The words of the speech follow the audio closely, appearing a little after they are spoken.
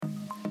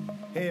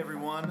Hey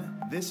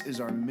everyone, this is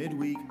our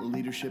midweek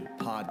leadership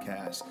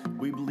podcast.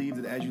 We believe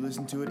that as you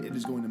listen to it, it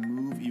is going to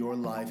move your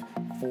life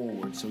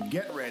forward. So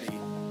get ready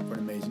for an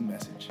amazing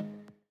message. The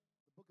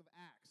book of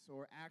Acts,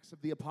 or Acts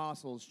of the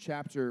Apostles,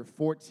 chapter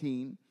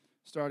 14,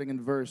 starting in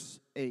verse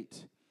 8.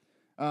 It's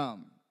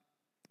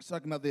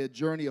talking about the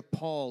journey of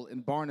Paul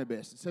and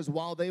Barnabas. It says,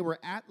 while they were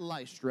at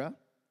Lystra,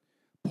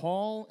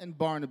 Paul and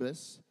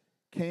Barnabas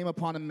came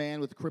upon a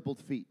man with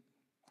crippled feet.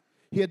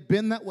 He had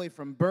been that way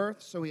from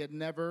birth, so he had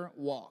never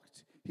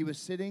walked. He was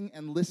sitting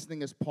and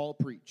listening as Paul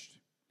preached.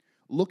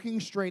 Looking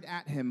straight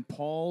at him,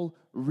 Paul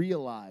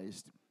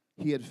realized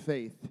he had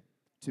faith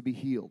to be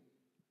healed.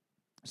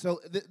 So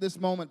this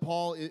moment,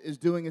 Paul is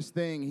doing his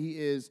thing. He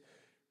is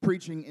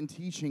preaching and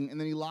teaching, and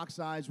then he locks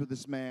eyes with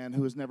this man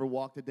who has never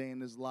walked a day in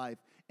his life,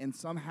 and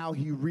somehow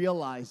he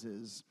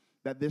realizes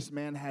that this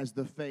man has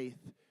the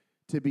faith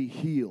to be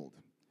healed.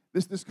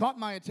 This caught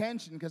my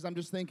attention because I'm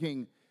just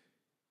thinking,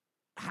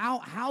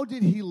 how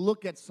did he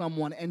look at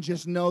someone and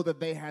just know that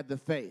they had the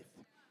faith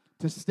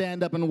to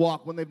stand up and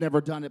walk when they've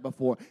never done it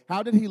before?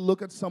 How did he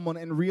look at someone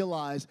and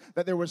realize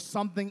that there was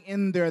something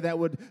in there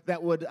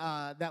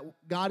that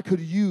God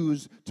could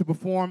use to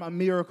perform a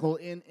miracle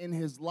in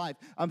his life?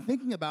 I'm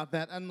thinking about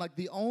that, and like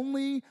the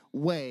only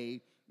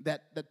way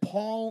that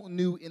Paul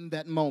knew in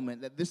that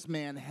moment that this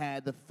man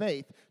had the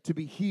faith to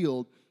be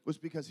healed was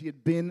because he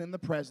had been in the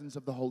presence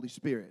of the Holy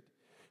Spirit.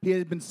 He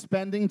had been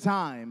spending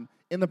time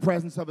in the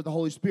presence of the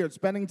Holy Spirit,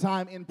 spending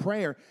time in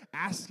prayer,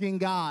 asking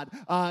God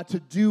to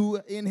do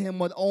in him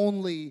what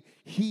only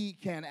he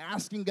can,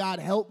 asking God,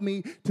 help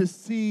me to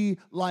see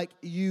like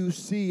you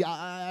see.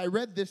 I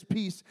read this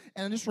piece,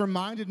 and it just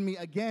reminded me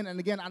again and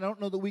again, I don't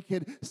know that we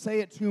could say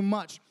it too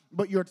much,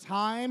 but your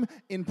time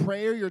in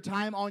prayer, your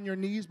time on your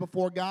knees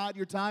before God,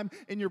 your time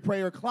in your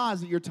prayer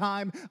closet, your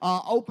time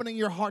opening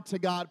your heart to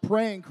God,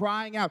 praying,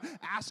 crying out,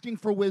 asking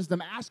for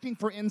wisdom, asking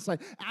for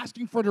insight,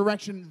 asking for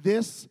direction,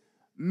 this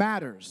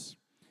matters.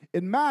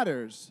 It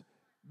matters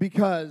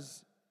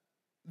because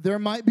there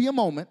might be a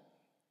moment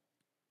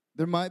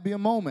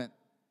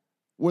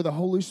where the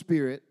Holy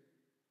Spirit,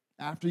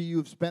 after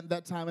you've spent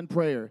that time in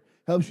prayer,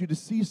 helps you to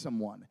see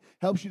someone,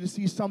 helps you to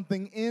see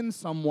something in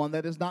someone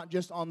that is not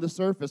just on the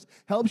surface,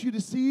 helps you to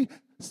see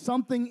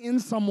something in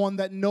someone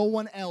that no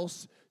one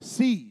else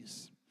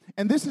sees.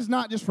 And this is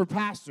not just for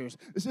pastors.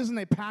 This isn't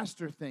a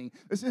pastor thing.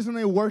 This isn't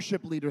a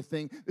worship leader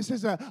thing. This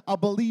is a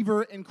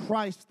believer in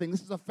Christ thing.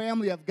 This is a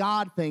family of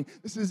God thing.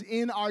 This is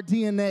in our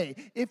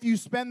DNA. If you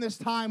spend this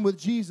time with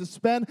Jesus,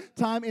 spend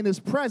time in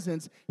his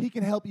presence, he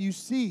can help you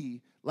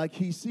see like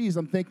he sees.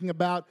 I'm thinking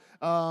about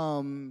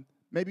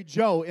maybe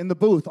Joe in the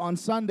booth on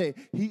Sunday.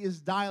 He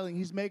is dialing.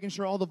 He's making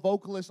sure all the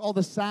vocalists, all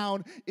the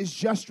sound is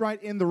just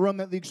right in the room,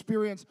 that the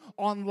experience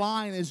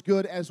online is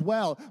good as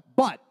well.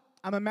 But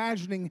I'm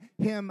imagining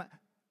him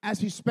as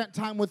he spent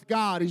time with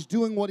God, he's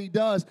doing what he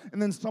does,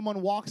 and then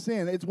someone walks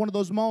in. It's one of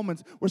those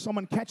moments where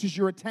someone catches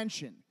your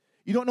attention.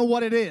 You don't know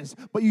what it is,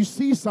 but you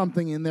see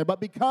something in there. But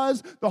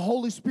because the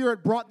Holy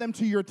Spirit brought them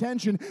to your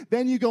attention,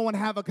 then you go and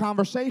have a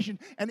conversation.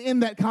 And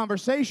in that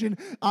conversation,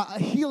 a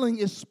healing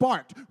is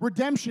sparked.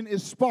 Redemption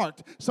is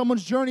sparked.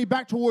 Someone's journey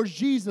back towards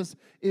Jesus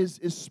is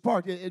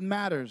sparked. It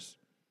matters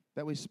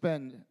that we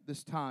spend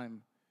this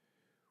time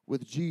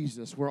with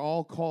Jesus. We're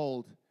all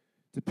called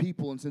to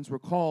people, and since we're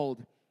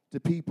called to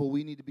people,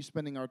 we need to be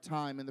spending our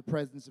time in the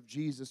presence of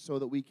Jesus so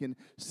that we can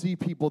see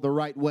people the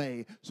right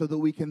way, so that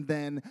we can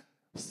then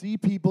see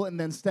people and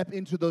then step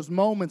into those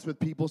moments with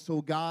people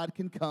so God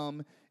can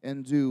come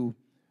and do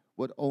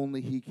what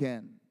only he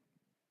can.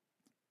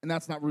 And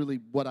that's not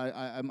really what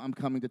I'm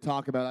coming to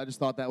talk about. I just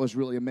thought that was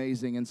really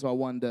amazing, and so I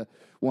wanted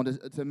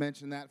to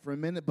mention that for a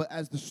minute. But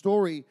as the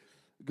story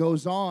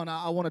goes on,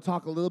 I want to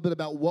talk a little bit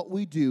about what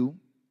we do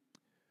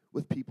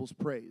with people's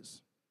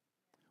praise.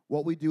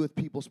 What we do with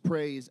people's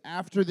praise.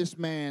 After this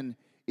man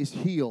is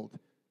healed,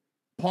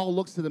 Paul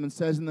looks to them and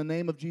says, in the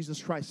name of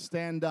Jesus Christ,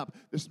 stand up.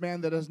 This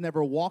man that has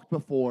never walked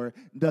before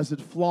does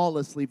it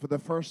flawlessly for the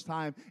first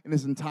time in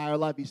his entire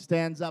life. He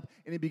stands up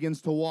and he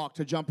begins to walk,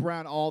 to jump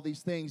around, all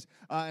these things.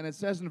 And it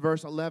says in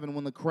verse 11,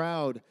 when the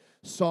crowd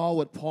saw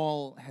what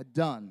Paul had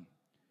done,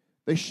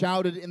 they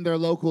shouted in their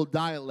local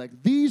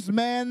dialect, "These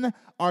men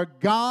are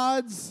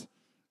gods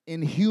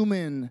in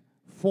human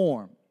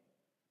form."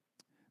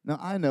 Now,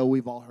 I know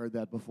we've all heard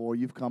that before.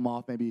 You've come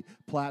off maybe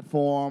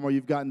platform, or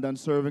you've gotten done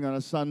serving on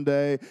a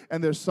Sunday,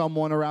 and there's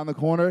someone around the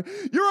corner.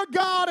 You're a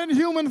God in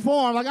human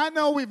form. Like, I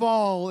know we've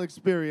all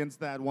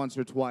experienced that once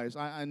or twice.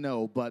 I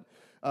know, but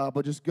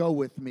just go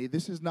with me.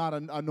 This is not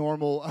a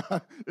normal.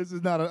 This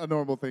is not a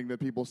normal thing that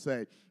people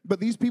say. But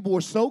these people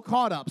were so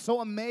caught up, so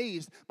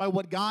amazed by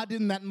what God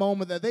did in that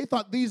moment, that they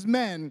thought these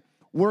men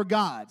were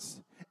gods,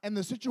 and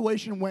the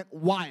situation went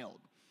wild.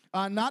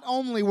 Not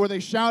only were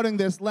they shouting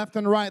this left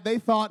and right, they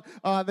thought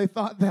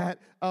that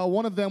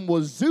one of them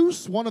was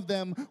Zeus, one of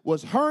them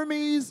was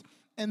Hermes,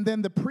 and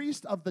then the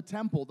priest of the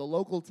temple, the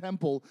local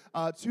temple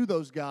to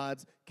those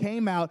gods,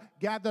 came out,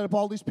 gathered up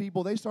all these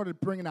people. They started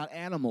bringing out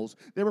animals.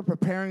 They were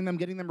preparing them,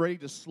 getting them ready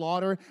to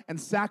slaughter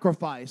and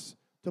sacrifice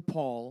to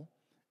Paul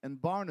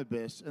and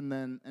Barnabas,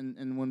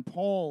 and when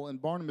Paul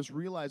and Barnabas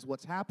realize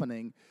what's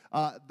happening,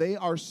 they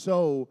are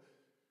so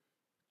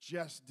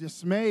just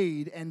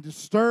dismayed and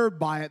disturbed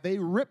by it. They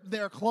rip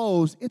their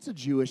clothes. It's a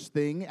Jewish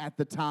thing at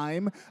the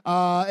time.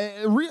 No,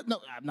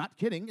 I'm not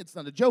kidding. It's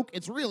not a joke.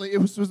 It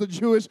was a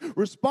Jewish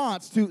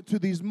response to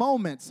these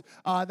moments.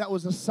 That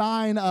was a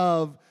sign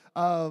of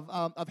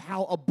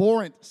how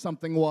abhorrent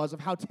something was,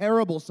 of how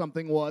terrible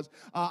something was,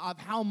 of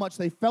how much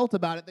they felt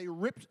about it. They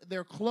ripped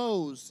their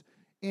clothes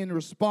in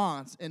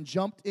response and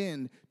jumped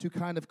in to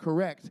kind of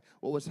correct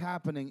what was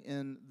happening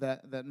in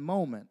that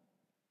moment.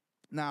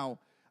 Now,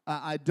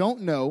 I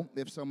don't know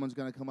if someone's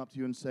going to come up to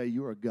you and say,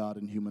 you're a God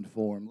in human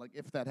form. Like,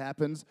 if that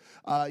happens,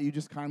 you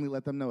just kindly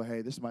let them know,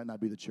 hey, this might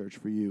not be the church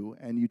for you,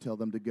 and you tell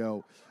them to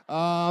go. No,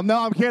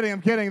 I'm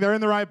kidding. They're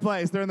in the right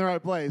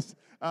place.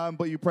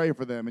 But you pray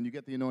for them, and you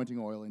get the anointing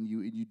oil, and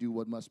you do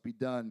what must be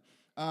done.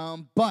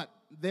 But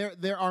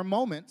there are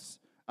moments,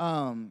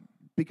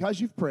 because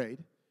you've prayed,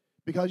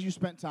 because you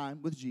spent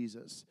time with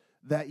Jesus,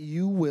 that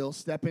you will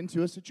step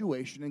into a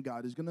situation, and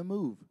God is going to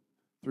move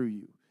through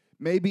you.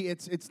 Maybe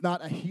it's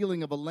not a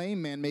healing of a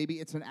lame man. Maybe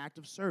it's an act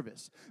of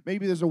service.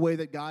 Maybe there's a way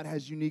that God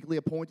has uniquely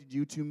appointed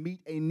you to meet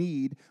a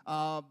need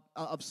of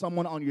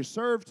someone on your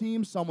serve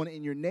team, someone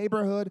in your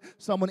neighborhood,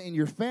 someone in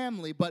your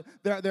family. But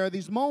there are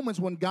these moments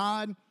when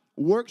God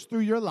works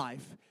through your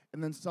life,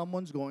 and then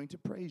someone's going to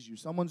praise you.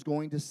 Someone's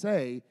going to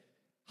say,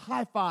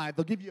 high five.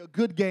 They'll give you a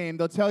good game.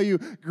 They'll tell you,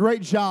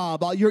 great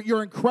job.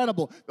 You're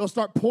incredible. They'll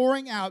start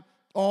pouring out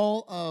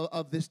all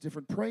of this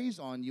different praise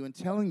on you and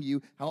telling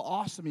you how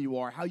awesome you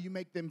are, how you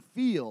make them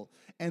feel,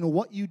 and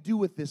what you do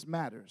with this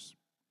matters.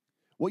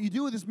 What you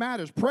do with this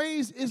matters.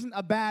 Praise isn't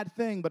a bad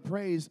thing, but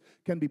praise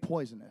can be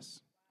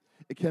poisonous.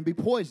 It can be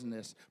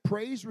poisonous.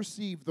 Praise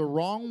received the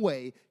wrong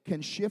way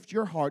can shift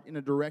your heart in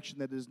a direction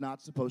that is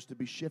not supposed to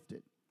be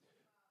shifted.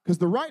 Because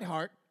the right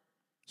heart,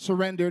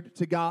 surrendered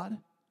to God,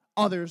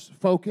 others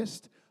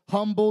focused,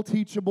 humble,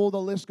 teachable, the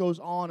list goes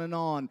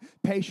on,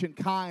 patient,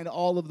 kind,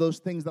 all of those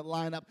things that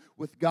line up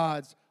with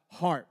God's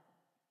heart.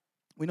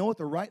 We know what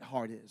the right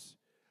heart is,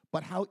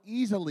 but how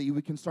easily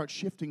we can start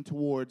shifting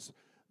towards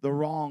the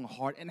wrong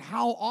heart. And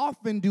how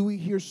often do we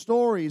hear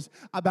stories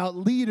about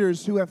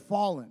leaders who have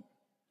fallen?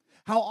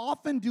 How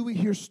often do we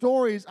hear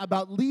stories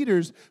about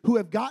leaders who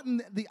have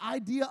gotten the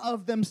idea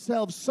of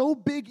themselves so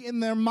big in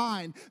their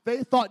mind,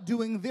 they thought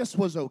doing this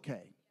was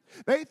okay.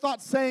 They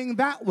thought saying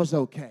that was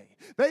okay.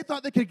 They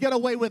thought they could get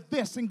away with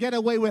this and get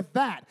away with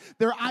that.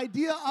 Their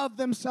idea of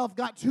themselves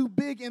got too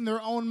big in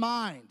their own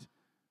mind.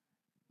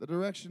 The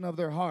direction of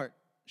their heart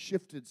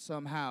shifted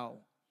somehow,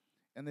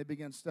 and they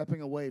began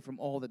stepping away from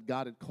all that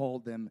God had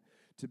called them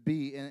to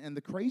be. And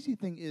the crazy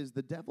thing is,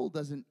 the devil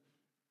doesn't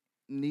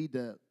need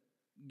to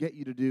get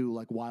you to do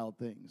like wild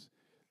things.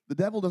 The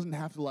devil doesn't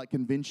have to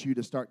convince you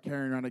to start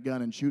carrying around a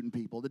gun and shooting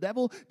people. The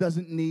devil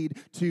doesn't need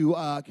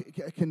to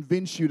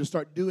convince you to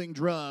start doing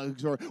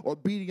drugs or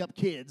beating up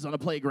kids on a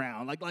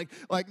playground.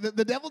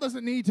 The devil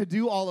doesn't need to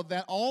do all of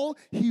that. All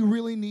he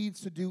really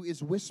needs to do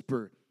is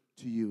whisper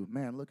to you,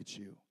 man, look at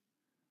you.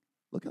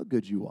 Look how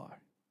good you are.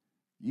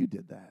 You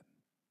did that.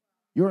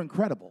 You're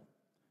incredible.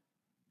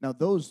 Now,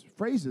 those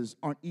phrases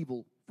aren't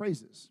evil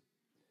phrases,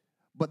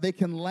 but they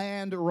can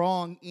land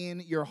wrong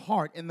in your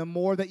heart. And the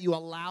more that you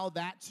allow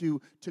that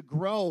to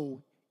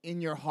grow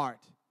in your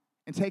heart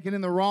and take it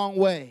in the wrong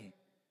way,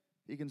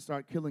 he can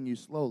start killing you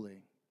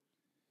slowly.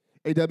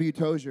 A.W.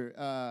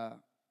 Tozer,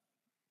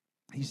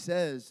 he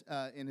says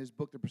in his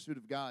book, The Pursuit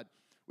of God,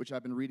 which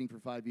I've been reading for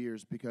 5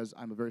 years because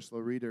I'm a very slow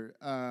reader,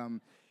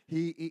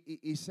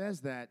 he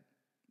says that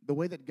the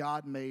way that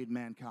God made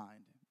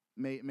mankind,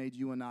 made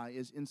you and I,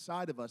 is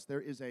inside of us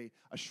there is a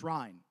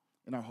shrine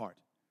in our heart.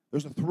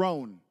 There's a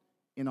throne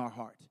in our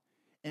heart.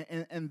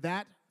 And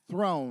that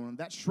throne,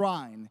 that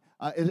shrine,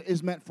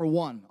 is meant for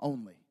one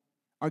only,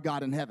 our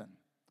God in heaven.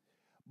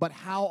 But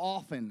how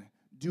often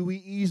do we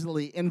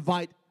easily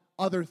invite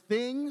other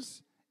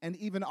things and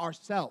even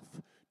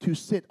ourselves to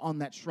sit on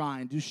that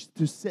shrine,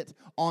 to sit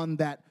on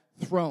that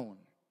throne?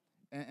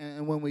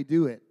 And when we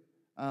do it,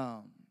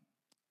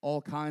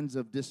 all kinds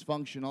of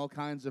dysfunction, all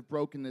kinds of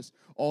brokenness,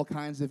 all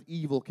kinds of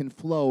evil can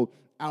flow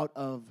out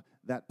of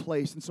that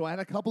place. And so I had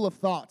a couple of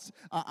thoughts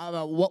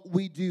about what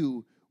we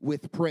do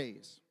with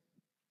praise.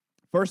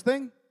 First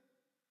thing,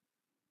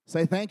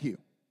 say thank you.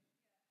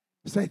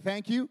 Say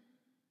thank you,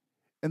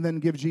 and then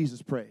give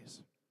Jesus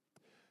praise.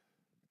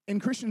 In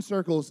Christian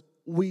circles,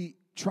 we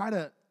try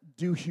to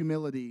do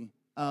humility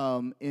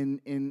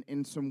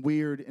in some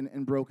weird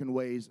and broken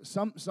ways.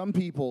 Some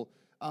people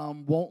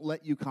won't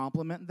let you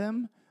compliment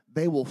them.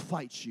 They will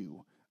fight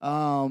you.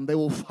 They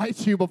will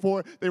fight you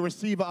before they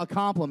receive a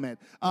compliment.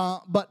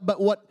 But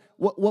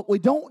what we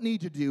don't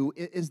need to do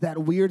is that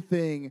weird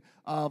thing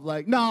of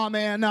no,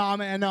 man,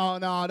 man.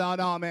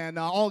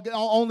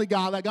 Only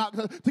God,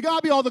 to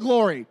God be all the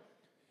glory.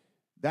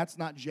 That's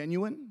not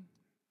genuine.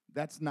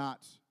 That's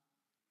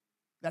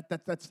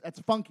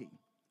funky.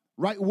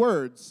 Right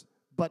words,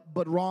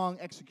 but wrong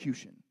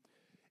execution.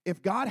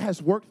 If God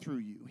has worked through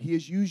you, He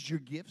has used your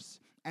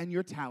gifts and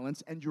your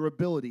talents and your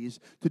abilities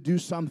to do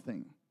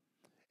something.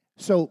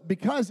 So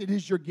because it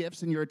is your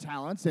gifts and your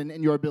talents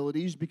and your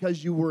abilities,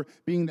 because you were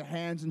being the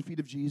hands and feet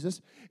of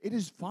Jesus, it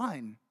is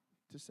fine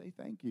to say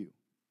thank you.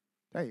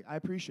 Hey, I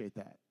appreciate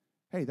that.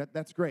 Hey,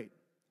 that's great.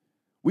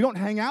 We don't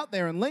hang out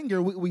there and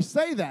linger. We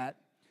say that,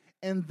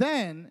 and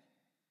then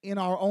in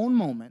our own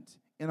moment,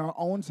 in our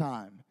own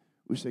time,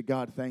 we say,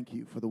 God, thank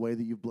you for the way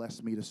that you've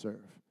blessed me to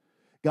serve.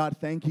 God,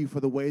 thank you for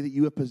the way that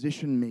you have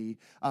positioned me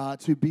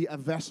to be a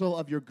vessel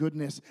of your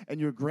goodness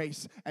and your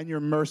grace and your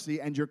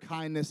mercy and your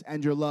kindness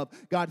and your love.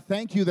 God,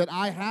 thank you that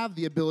I have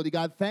the ability.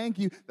 God, thank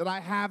you that I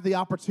have the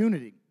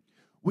opportunity.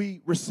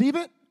 We receive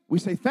it, we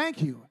say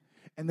thank you,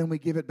 and then we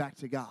give it back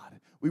to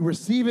God. We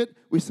receive it,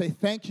 we say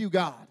thank you,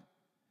 God.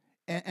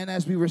 And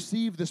as we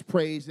receive this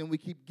praise and we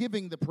keep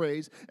giving the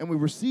praise and we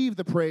receive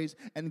the praise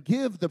and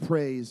give the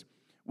praise,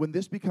 when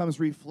this becomes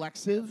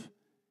reflexive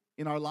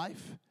in our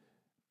life,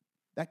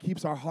 that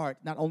keeps our heart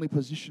not only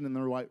positioned in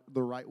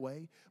the right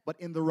way, but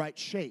in the right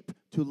shape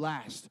to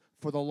last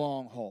for the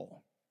long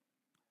haul.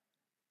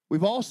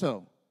 We've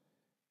also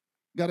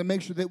got to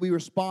make sure that we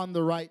respond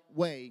the right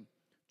way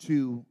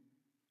to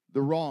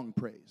the wrong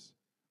praise.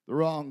 The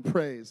wrong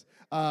praise.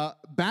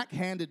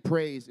 Backhanded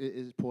praise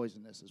is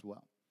poisonous as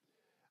well.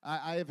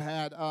 I have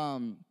had,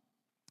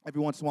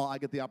 every once in a while, I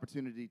get the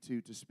opportunity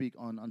to speak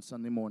on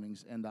Sunday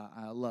mornings, and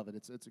I love it.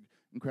 It's an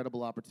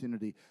incredible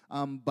opportunity.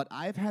 But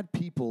I've had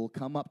people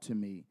come up to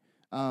me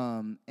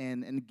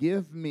and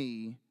give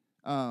me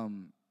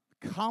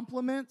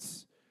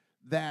compliments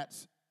that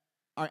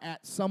are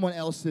at someone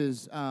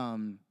else's,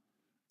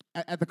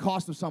 at the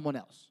cost of someone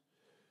else.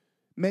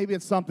 Maybe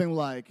it's something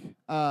like,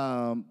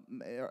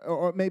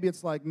 or maybe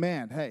it's like,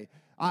 man, hey,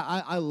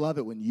 I love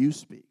it when you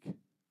speak.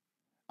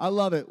 I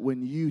love it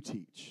when you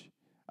teach.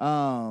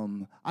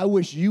 I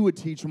wish you would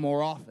teach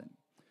more often.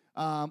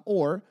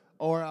 Or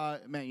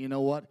man, you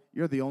know what?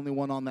 You're the only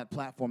one on that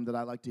platform that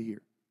I like to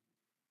hear.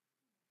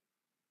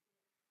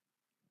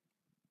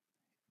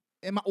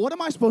 What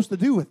am I supposed to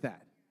do with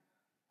that?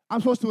 I'm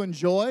supposed to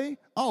enjoy?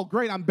 Oh,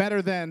 great, I'm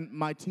better than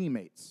my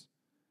teammates.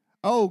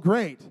 Oh,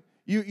 great,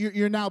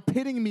 you're now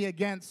pitting me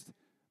against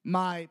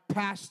my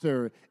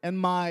pastor and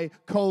my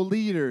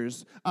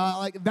co-leaders.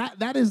 Like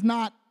that is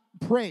not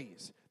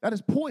praise. That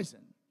is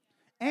poison.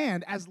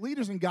 And as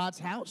leaders in God's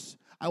house,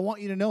 I want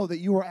you to know that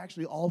you are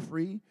actually all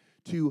free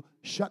to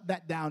shut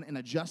that down and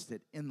adjust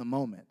it in the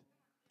moment.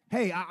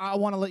 Hey, I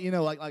want to let you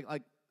know,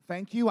 like,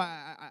 thank you.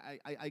 I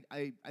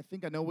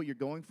think I know what you're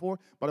going for,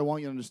 but I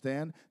want you to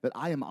understand that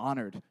I am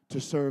honored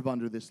to serve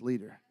under this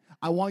leader.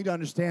 I want you to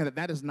understand that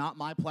that is not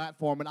my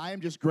platform, and I am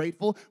just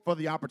grateful for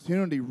the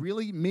opportunity.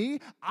 Really, me,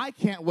 I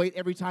can't wait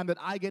every time that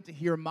I get to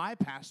hear my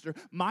pastor,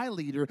 my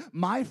leader,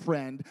 my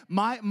friend,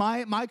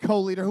 my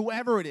co-leader,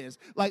 whoever it is.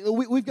 Like,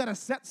 we've got to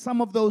set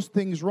some of those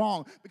things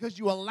wrong because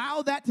you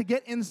allow that to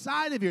get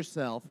inside of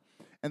yourself,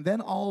 and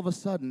then all of a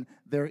sudden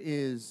there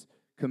is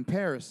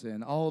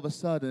comparison. All of a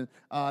sudden,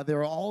 there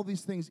are all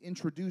these things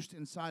introduced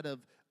inside of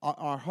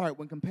our heart.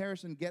 When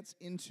comparison gets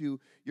into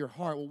your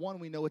heart, well, one,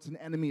 we know it's an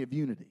enemy of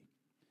unity.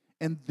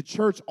 And the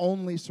church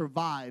only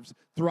survives,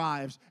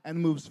 thrives, and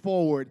moves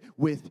forward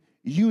with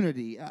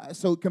unity.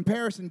 So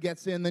comparison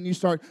gets in, then you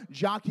start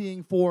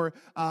jockeying for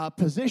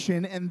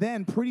position, and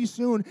then pretty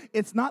soon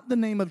it's not the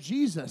name of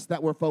Jesus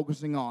that we're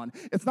focusing on.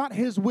 It's not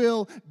his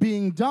will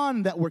being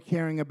done that we're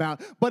caring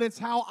about, but it's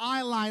how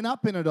I line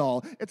up in it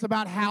all. It's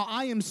about how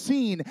I am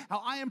seen,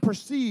 how I am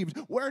perceived,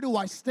 where do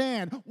I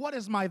stand, what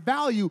is my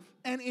value,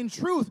 and in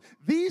truth,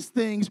 these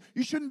things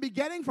you shouldn't be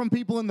getting from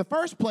people in the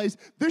first place.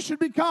 This should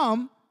be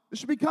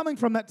coming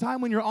from that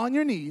time when you're on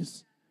your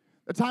knees,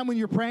 the time when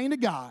you're praying to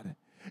God,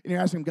 and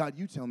you're asking God,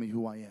 you tell me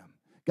who I am.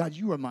 God,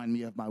 you remind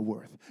me of my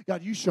worth.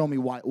 God, you show me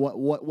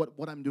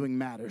what I'm doing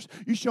matters.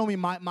 You show me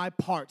my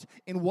part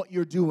in what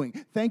you're doing.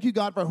 Thank you,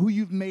 God, for who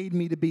you've made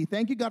me to be.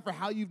 Thank you, God, for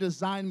how you've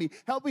designed me.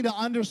 Help me to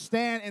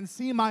understand and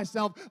see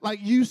myself like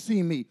you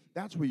see me.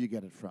 That's where you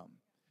get it from.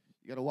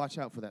 You got to watch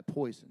out for that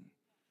poison.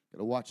 You got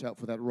to watch out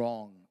for that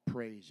wrong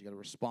praise. You got to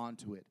respond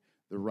to it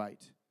the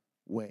right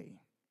way.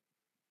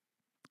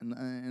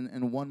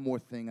 And one more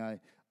thing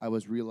I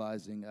was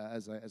realizing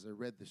as I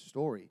read this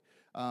story.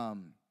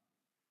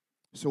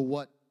 So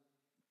what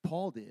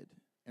Paul did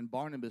and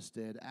Barnabas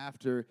did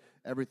after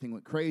everything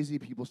went crazy,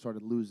 people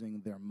started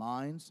losing their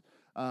minds,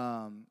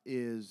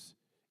 is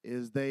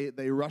they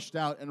rushed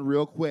out and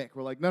real quick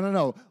were like,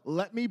 no,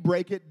 let me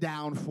break it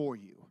down for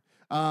you.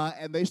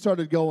 And they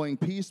started going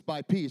piece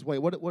by piece. Wait,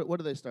 what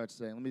did they start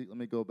saying? Let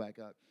me go back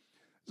up.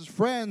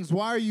 Friends,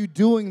 why are you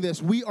doing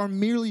this? We are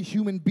merely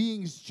human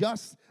beings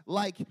just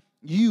like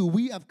you.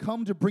 We have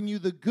come to bring you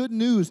the good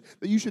news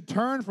that you should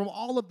turn from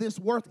all of this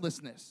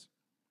worthlessness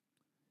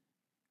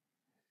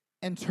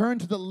and turn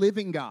to the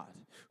living God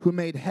who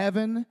made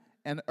heaven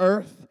and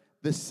earth,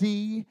 the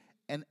sea,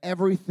 and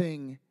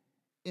everything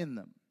in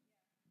them.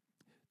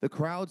 The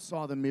crowd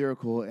saw the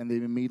miracle and they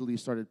immediately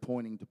started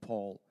pointing to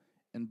Paul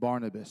and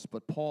Barnabas.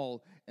 But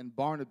Paul and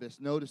Barnabas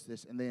noticed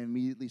this and they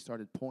immediately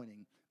started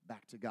pointing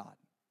back to God.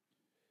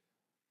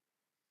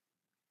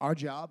 Our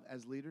job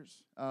as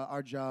leaders,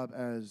 our job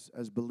as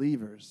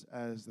believers,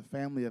 as the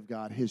family of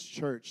God, his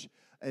church,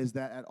 is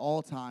that at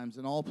all times,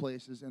 in all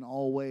places, in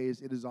all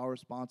ways, it is our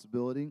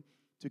responsibility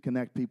to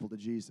connect people to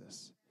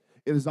Jesus.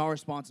 It is our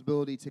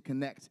responsibility to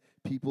connect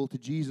people to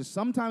Jesus.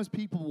 Sometimes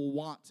people will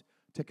want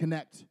to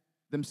connect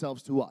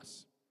themselves to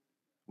us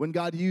when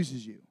God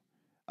uses you.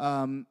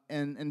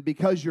 And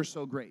because you're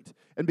so great,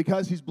 and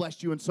because He's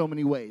blessed you in so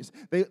many ways,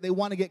 they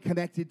want to get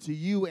connected to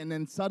you, and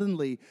then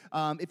suddenly,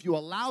 if you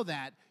allow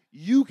that,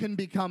 you can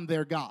become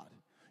their God.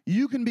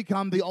 You can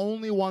become the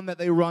only one that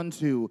they run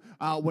to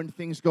when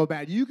things go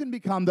bad. You can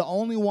become the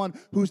only one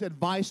whose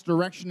advice,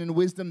 direction, and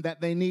wisdom that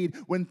they need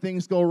when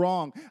things go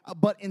wrong.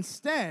 But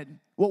instead,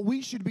 what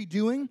we should be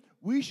doing,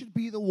 we should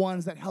be the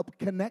ones that help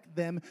connect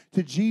them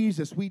to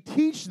Jesus. We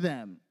teach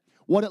them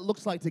what it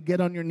looks like to get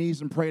on your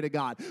knees and pray to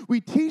God.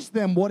 We teach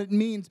them what it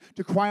means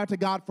to cry out to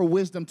God for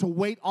wisdom, to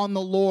wait on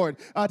the Lord,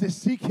 to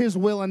seek His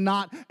will and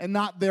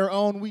not their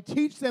own. We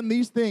teach them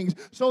these things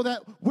so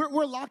that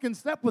we're lock in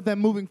step with them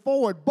moving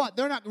forward, but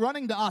they're not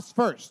running to us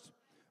first.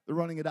 They're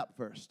running it up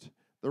first.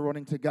 They're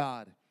running to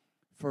God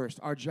first.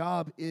 Our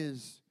job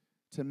is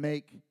to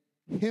make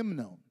Him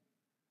known,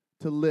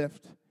 to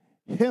lift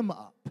Him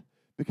up.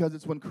 Because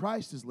it's when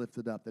Christ is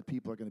lifted up that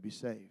people are going to be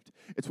saved.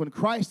 It's when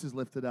Christ is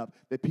lifted up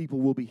that people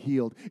will be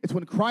healed. It's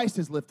when Christ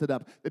is lifted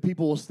up that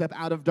people will step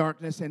out of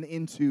darkness and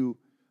into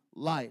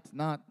light,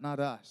 not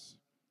us.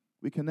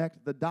 We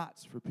connect the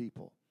dots for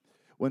people.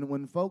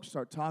 When folks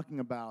start talking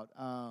about,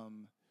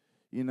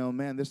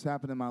 man, this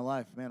happened in my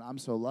life. Man, I'm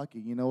so lucky.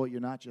 You know what?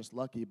 You're not just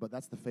lucky, but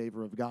that's the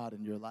favor of God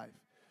in your life.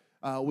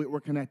 We're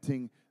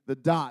connecting the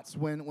dots.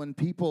 When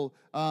people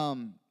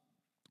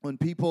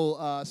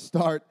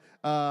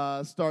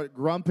start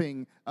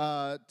grumping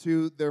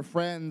to their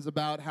friends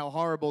about how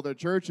horrible their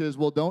church is,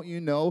 well, don't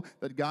you know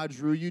that God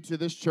drew you to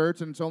this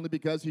church, and it's only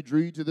because He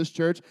drew you to this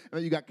church and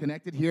that you got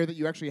connected here that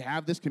you actually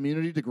have this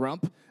community to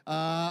grump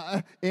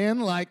in?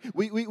 Like,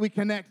 we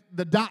connect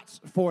the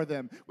dots for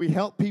them. We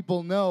help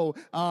people know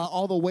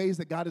all the ways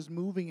that God is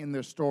moving in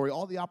their story,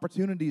 all the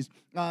opportunities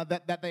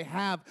that they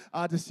have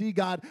to see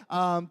God,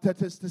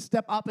 to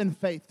step up in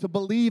faith, to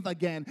believe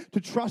again, to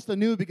trust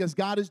anew because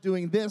God is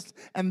doing this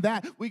and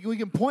that. We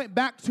can point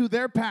back to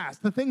their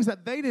past, the things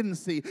that they didn't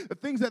see, the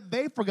things that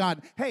they forgot.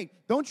 Hey,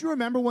 don't you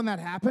remember when that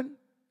happened?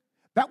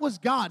 That was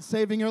God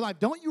saving your life.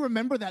 Don't you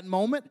remember that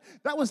moment?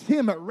 That was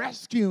Him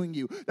rescuing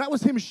you. That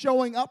was Him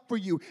showing up for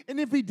you. And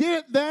if He did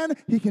it then,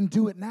 He can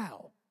do it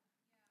now.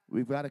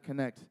 We've got to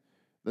connect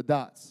the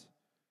dots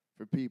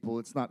for people.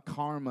 It's not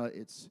karma,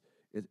 it's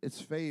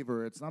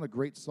favor. It's not a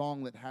great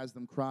song that has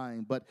them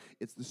crying, but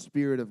it's the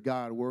Spirit of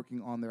God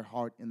working on their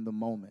heart in the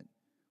moment.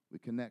 We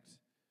connect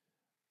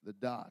the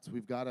dots.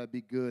 We've got to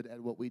be good at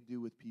what we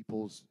do with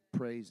people's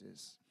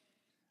praises.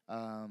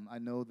 I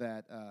know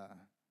that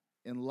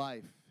in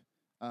life,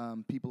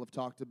 people have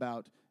talked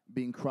about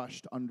being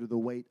crushed under the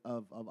weight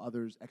of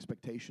others'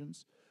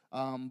 expectations.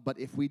 But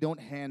if we don't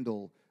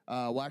handle,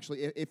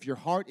 if your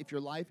heart, if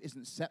your life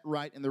isn't set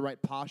right in the right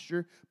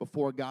posture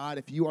before God,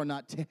 if you are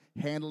not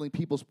handling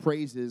people's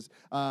praises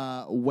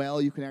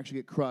well, you can actually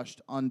get crushed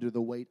under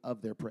the weight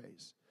of their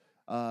praise.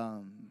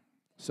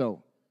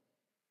 So,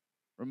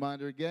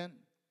 reminder again,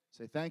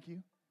 say thank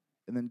you,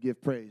 and then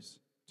give praise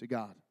to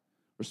God.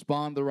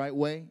 Respond the right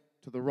way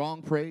to the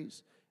wrong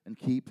praise, and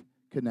keep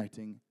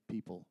connecting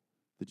people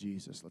to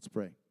Jesus. Let's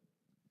pray.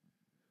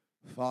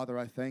 Father,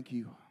 I thank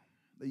You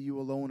that You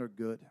alone are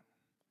good.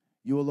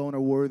 You alone are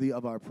worthy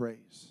of our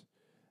praise.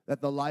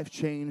 That the life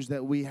change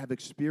that we have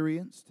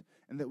experienced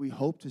and that we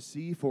hope to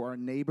see for our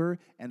neighbor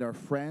and our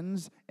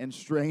friends and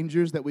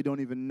strangers that we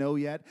don't even know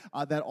yet,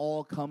 that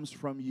all comes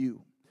from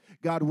You.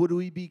 God, would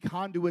we be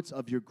conduits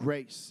of Your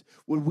grace?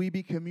 Would we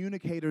be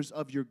communicators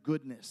of Your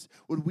goodness?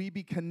 Would we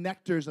be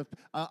connectors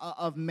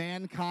of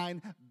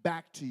mankind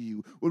back to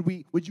You?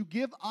 Would You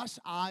give us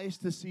eyes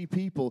to see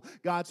people,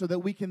 God, so that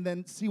we can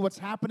then see what's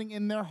happening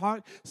in their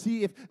heart,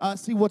 see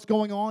what's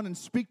going on and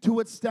speak to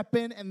it, step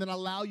in, and then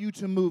allow You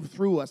to move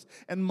through us.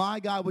 And my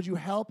God, would You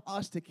help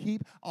us to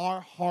keep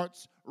our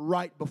hearts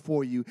right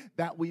before You,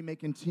 that we may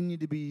continue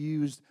to be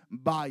used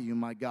by You,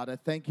 my God. I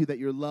thank You that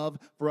Your love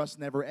for us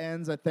never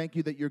ends. I thank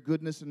You that Your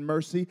goodness and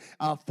mercy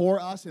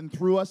for us and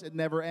through us, it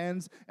never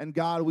ends. And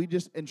God, we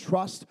just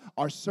entrust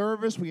our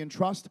service, we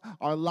entrust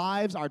our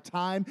lives, our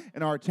time,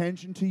 and our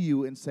attention to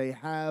You and say,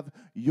 have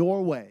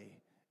Your way.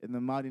 In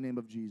the mighty name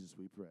of Jesus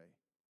we pray.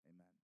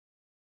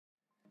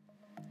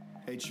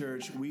 Hey,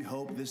 church, we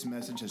hope this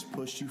message has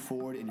pushed you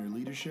forward in your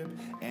leadership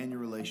and your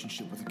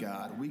relationship with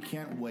God. We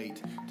can't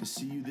wait to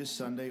see you this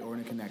Sunday or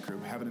in a Connect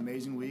group. Have an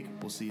amazing week.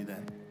 We'll see you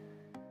then.